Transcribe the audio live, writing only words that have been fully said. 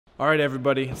All right,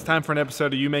 everybody, it's time for an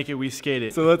episode of You Make It, We Skate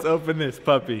It. So let's open this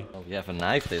puppy. Oh, we have a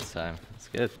knife this time. That's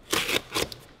good.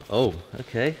 Oh,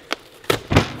 okay.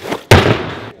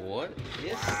 What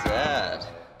is that?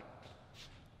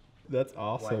 That's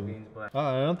awesome. Oh,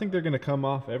 I don't think they're gonna come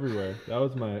off everywhere. That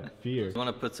was my fear. You want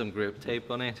to put some grip tape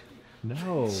on it?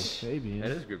 No, Fabian. That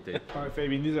is grip tape. All right,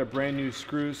 Fabian, these are brand new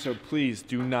screws, so please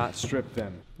do not strip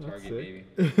them. Target, baby.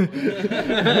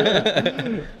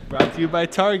 Brought to you by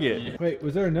Target. Wait,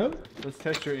 was there a note? Let's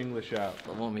test your English out.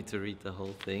 Don't want me to read the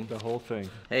whole thing? The whole thing.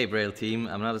 Hey, Braille team,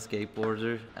 I'm not a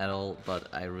skateboarder at all, but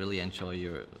I really enjoy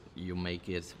your You Make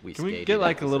It, We Skate It. Can we get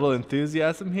like a little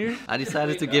enthusiasm here? I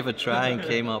decided to give a try and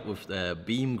came up with the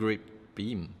beam grip.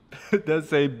 Beam? It does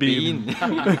say beam.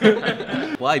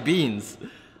 Why beans?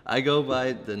 I go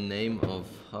by the name of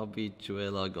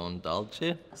Habituella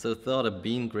Gondalce, so thought a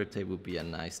bean grip tape would be a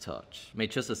nice touch.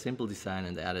 Made just a simple design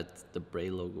and added the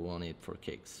Braille logo on it for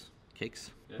kicks.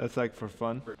 Kicks? That's like for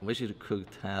fun. Wish it could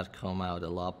have come out a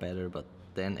lot better, but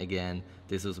then again,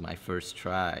 this was my first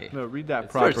try. No, read that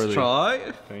properly. First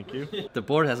try? Thank you. The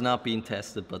board has not been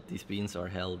tested, but these beans are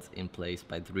held in place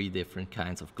by 3 different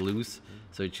kinds of glues,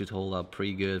 so it should hold up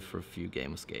pretty good for a few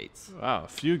game of skates. Wow, a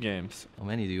few games. How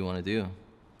many do you want to do?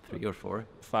 3 or 4?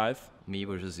 5. Me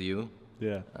versus you.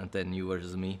 Yeah. And then you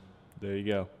versus me. There you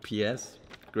go. PS,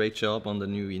 great job on the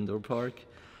new indoor park.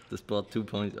 The spot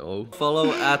 2.0.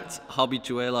 Follow at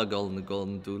Habituella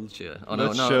Golden Dulce. Oh,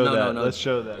 Let's show that. Let's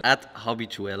show that. At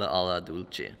Habituella alla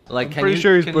Dulce. Like, I'm pretty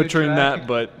sure he's butchering that,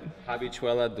 but...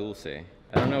 Habituella Dulce. I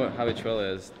don't know what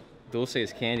Habituella is. Dulce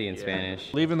is candy in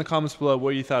Spanish. Leave in the comments below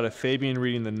what you thought of Fabian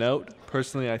reading the note.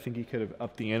 Personally, I think he could have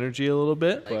upped the energy a little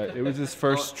bit, but it was his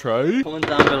first try. Comment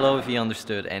down below if he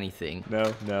understood anything.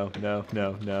 No. All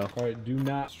right, do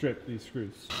not strip these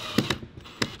screws.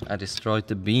 I destroyed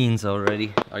the beans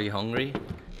already. Are you hungry?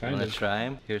 Kind Wanna of. try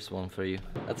them? Here's one for you.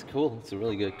 That's cool. It's a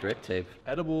really good grip tape.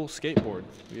 Edible skateboard.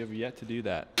 We have yet to do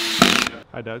that.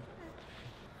 Hi, Doug.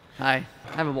 Hi,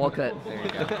 I have a wall cut. There you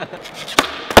go.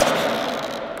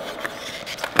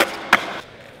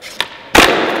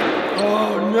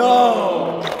 Oh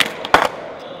no!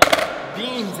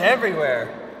 Beans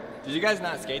everywhere. Did you guys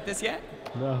not skate this yet?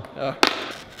 No. Oh.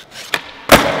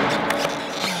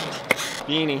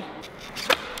 Beanie.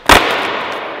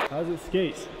 How's it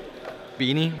skate?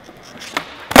 Beanie.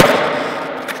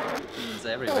 Beans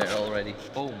everywhere already.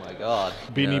 Oh my god.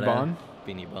 Beanie Bon?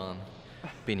 Beanie Bon.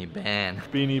 Beanie Ban.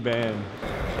 Beanie Ban.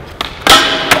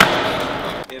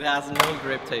 It has no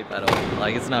grip tape at all.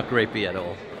 Like, it's not grippy at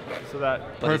all. So that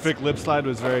But perfect lip slide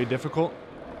was very difficult?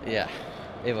 Yeah,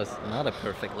 it was not a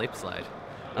perfect lip slide.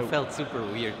 I felt super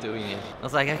weird doing it. I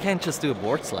was like, I can't just do a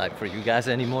board slide for you guys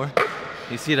anymore.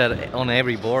 You see that on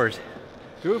every board.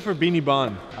 Do it for Beanie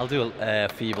Bon. I'll do a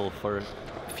feeble for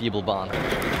feeble bond.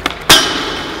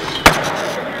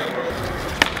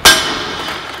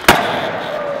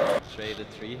 Trade a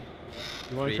tree.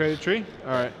 You want to trade a tree?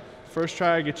 All right. First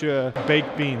try, I get you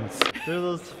baked beans. They're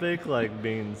those fake like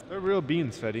beans. They're real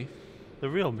beans, Fetty. They're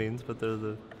real beans, but they're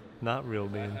the not real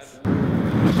beans.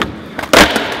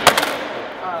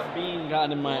 Bean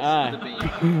got in my eye.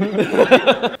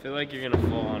 I feel like you're gonna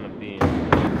fall on a bean.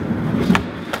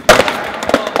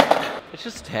 It's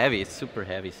just heavy. It's super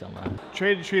heavy somehow.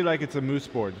 Trade a tree like it's a moose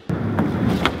board.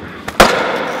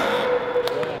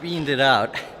 Beaned it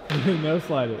out. No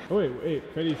slide it. Oh wait,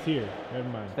 Fetty's here. Never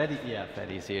mind.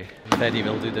 Fetty's here. Fetty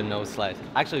will do the nose slide.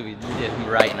 Actually, we need him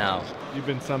right now. You've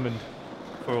been summoned.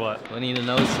 For what? We need a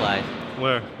nose slide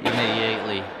Where?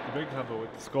 immediately. The big hubba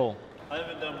with the skull. I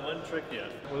haven't done one trick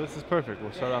yet. Well, this is perfect.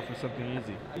 We'll start off with something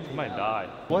easy. I might die.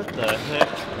 What the heck?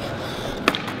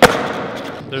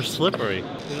 They're slippery.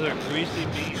 These are greasy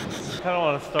beans. I don't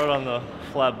want to start on the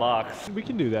flat box. We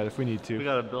can do that if we need We to.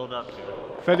 gotta build up to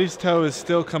it. Fetty's toe is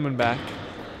still coming back.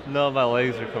 No, my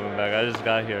legs are coming back. I just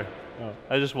got here. Oh.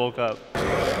 I just woke up.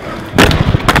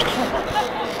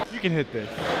 You can hit this.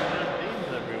 Beans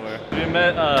everywhere. We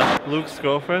met Luke's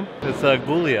girlfriend. It's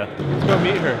Gulia. Let's go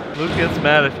meet her. Luke gets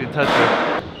mad if you touch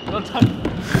her. Don't touch.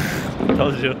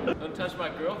 Told you. Don't touch my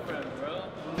girlfriend, bro.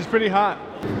 She's pretty hot.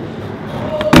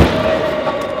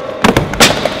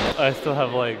 I still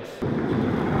have legs.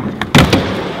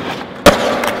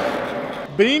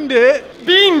 Beaned it.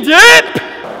 Bean dip.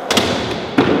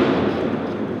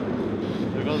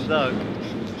 There goes Doug.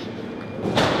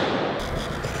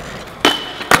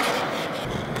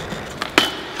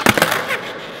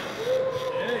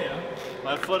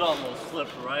 My foot almost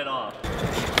slipped right off.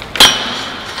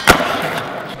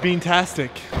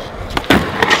 Beantastic.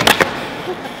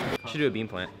 Should do a bean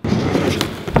plant.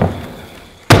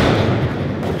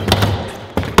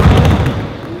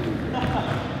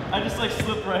 I just like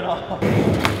slipped right off.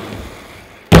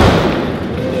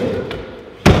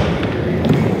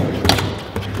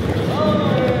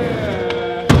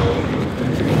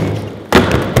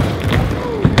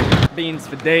 beans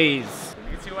for days.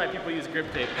 You can see why people use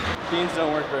grip tape. Beans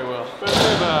don't work very well.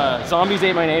 Zombies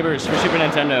Ate My Neighbors for Super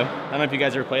Nintendo. I don't know if you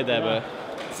guys ever played that, but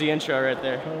it's the intro right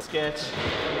there. Sketch.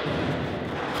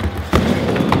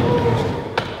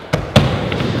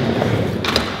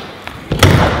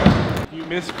 You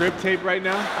miss grip tape right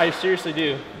now? I seriously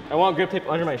do. I want grip tape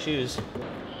under my shoes.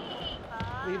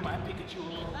 Leave my Pikachu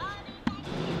alone.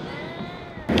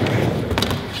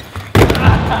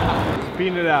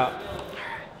 Bean it out.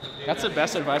 That's the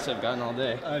best advice I've gotten all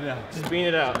day. I know. Just bean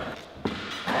it out.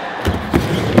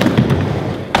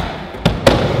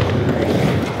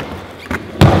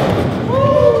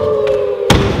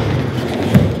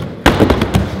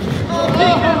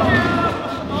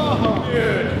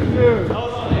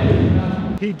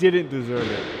 He didn't deserve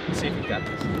it. Let's see if you got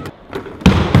this.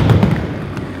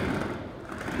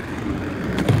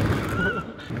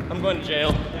 I'm going to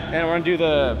jail. And we're gonna do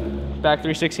the back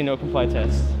 360 no comply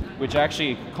test, which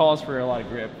actually calls for a lot of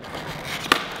grip.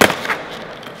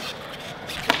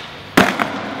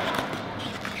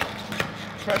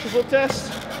 Pressure flip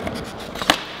test.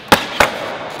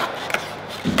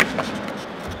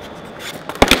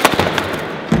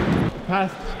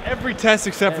 Passed every test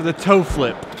except for the toe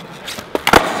flip.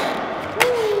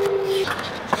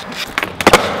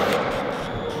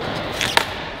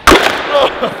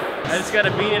 I just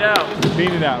gotta bean it out.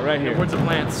 Bean it out right here. Towards the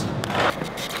plants.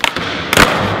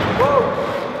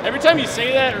 Every time you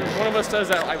say that, or one of us does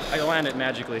that, I land it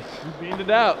magically. You beaned it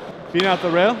out. Bean out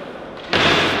the rail?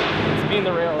 Just bean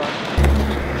the rail up.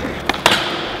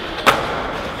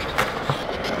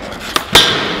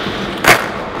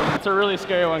 It's a really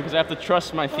scary one because I have to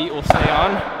trust my feet will stay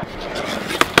on.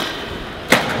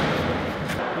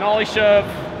 Nollie shove,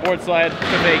 board slide,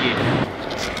 Kavegi.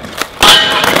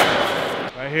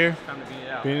 Right here? Time to bean it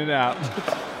out. Bean it out.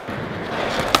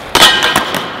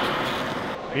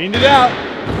 Beaned it out.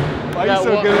 Why are you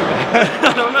so good at that?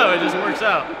 I don't know, it just works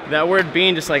out. That word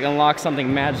bean just like unlocks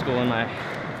something magical in my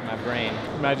brain.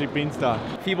 Magic beanstalk.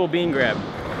 Feeble bean grab.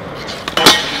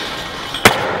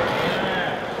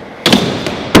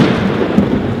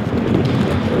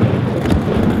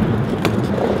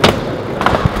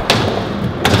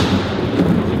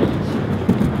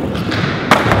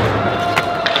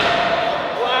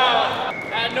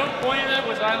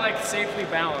 Safely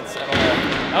balanced at all.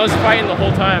 I was fighting the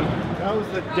whole time. That was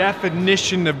the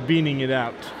definition of beaning it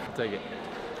out. I'll take it.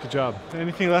 Good job.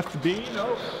 Anything left to bean?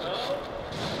 No.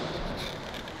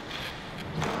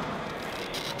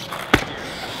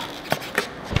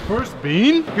 First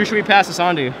bean? Who should we pass this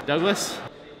on to? Douglas?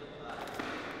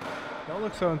 Don't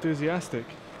look so enthusiastic.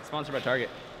 Sponsored by Target.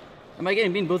 Am I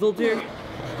getting bean boozled here?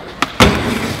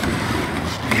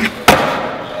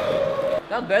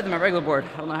 That was better than my regular board.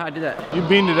 I don't know how I did that. You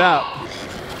beaned it out.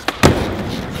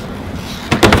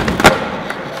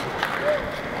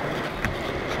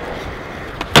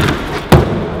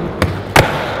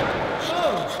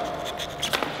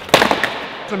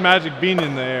 It's a magic bean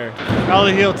in the air.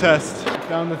 Ollie heel test.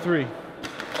 Down to 3. I'm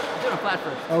doing a flat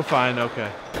first. Oh, fine. Okay.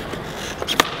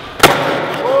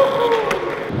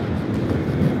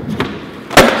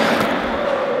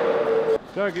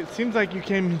 Doug, it seems like you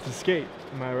came to skate.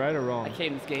 Am I right or wrong? I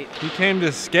came to skate. He came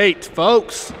to skate,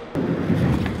 folks.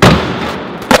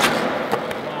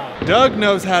 Doug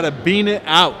knows how to bean it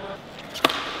out.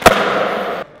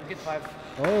 Get 5.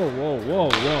 Oh, whoa, whoa,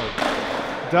 whoa.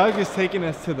 Doug is taking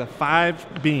us to the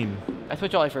 5 bean. I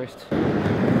switch Ollie first.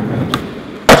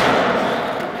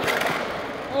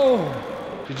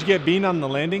 Oh. Did you get bean on the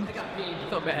landing? I got bean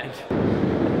so bad.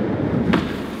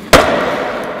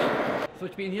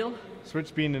 Switch bean heel.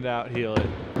 Switch bean it out, heel it.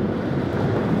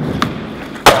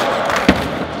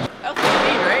 That was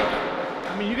bean, right?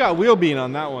 I mean, you got wheel bean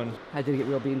on that one. I did get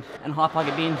real bean. And hot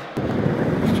pocket bean.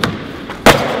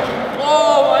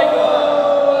 Oh my god!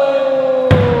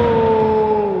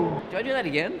 Do I do that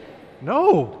again?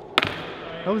 No.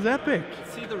 That was epic.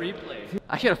 See the replay.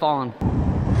 I should have fallen.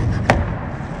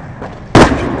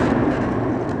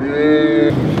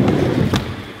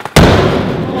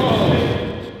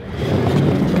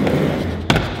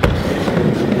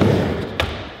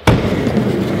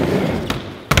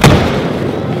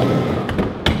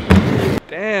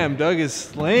 Damn, Doug is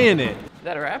slaying it. Is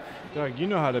that a wrap? Doug, you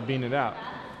know how to bean it out.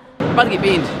 I'm about to get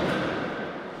beaned.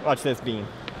 Watch this bean.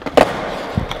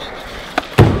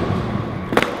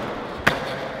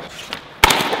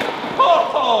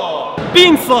 Oh!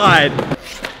 Bean slide!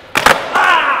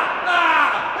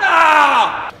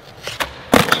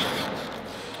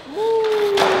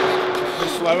 The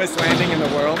slowest landing in the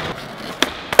world.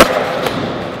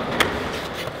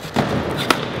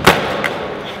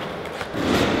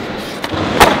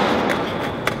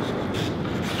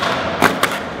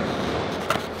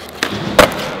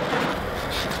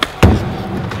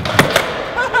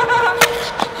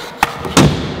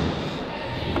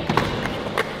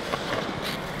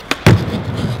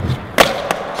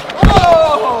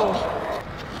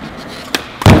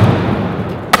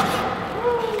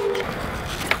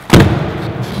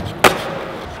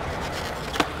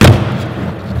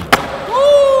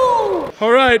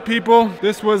 All right, people,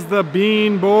 this was the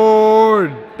Bean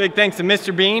Board. Big thanks to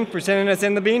Mr. Bean for sending us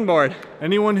in the Bean Board.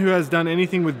 Anyone who has done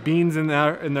anything with beans in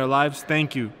their lives,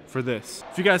 thank you for this.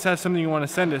 If you guys have something you want to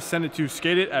send us, send it to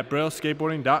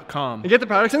skateit@brailleskateboarding.com. And get the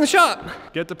products in the shop.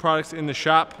 Get the products in the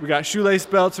shop. We got shoelace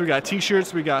belts, we got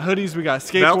t-shirts, we got hoodies, we got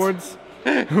skateboards.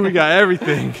 We got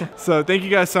everything. So thank you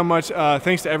guys so much.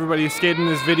 Thanks to everybody who skated in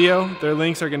this video. Their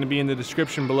links are going to be in the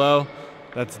description below.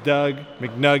 That's Doug,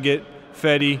 McNugget,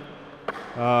 Fetty.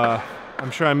 I'm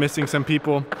sure I'm missing some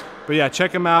people. But yeah,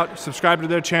 check them out. Subscribe to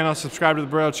their channel. Subscribe to the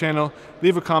Braille channel.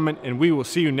 Leave a comment, and we will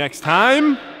see you next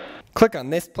time. Click on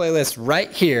this playlist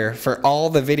right here for all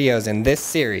the videos in this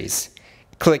series.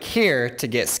 Click here to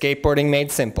get skateboarding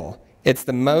made simple. It's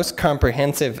the most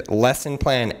comprehensive lesson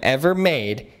plan ever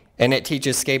made, and it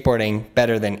teaches skateboarding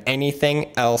better than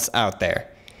anything else out there.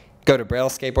 Go to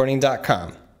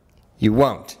brailleskateboarding.com. You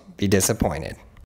won't be disappointed.